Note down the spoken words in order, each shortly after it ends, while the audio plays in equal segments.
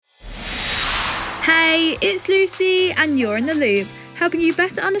Hey, it's Lucy and you're in the loop, helping you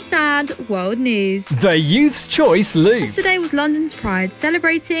better understand world news. The Youth's Choice Loop. Yesterday was London's Pride,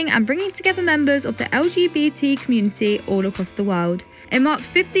 celebrating and bringing together members of the LGBT community all across the world. It marked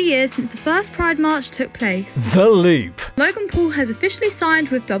 50 years since the first Pride March took place. The Loop. Logan Paul has officially signed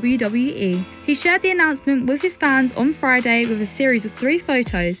with WWE. He shared the announcement with his fans on Friday with a series of 3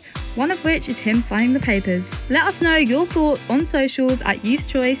 photos, one of which is him signing the papers. Let us know your thoughts on socials at Youth's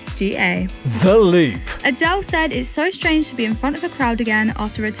Choice GA. The Loop. Adele said it's so strange to be in front of a crowd again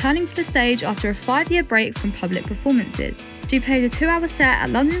after returning to the stage after a 5-year break from public performances. She played a 2-hour set at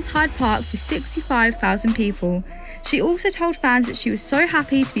London's Hyde Park for 65,000 people. She also told fans that she was so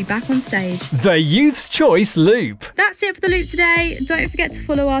happy to be back on stage. The Youth's Choice Loop. That's it for the loop today. Don't forget to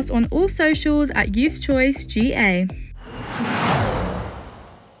follow us on all socials at Youth's Choice GA.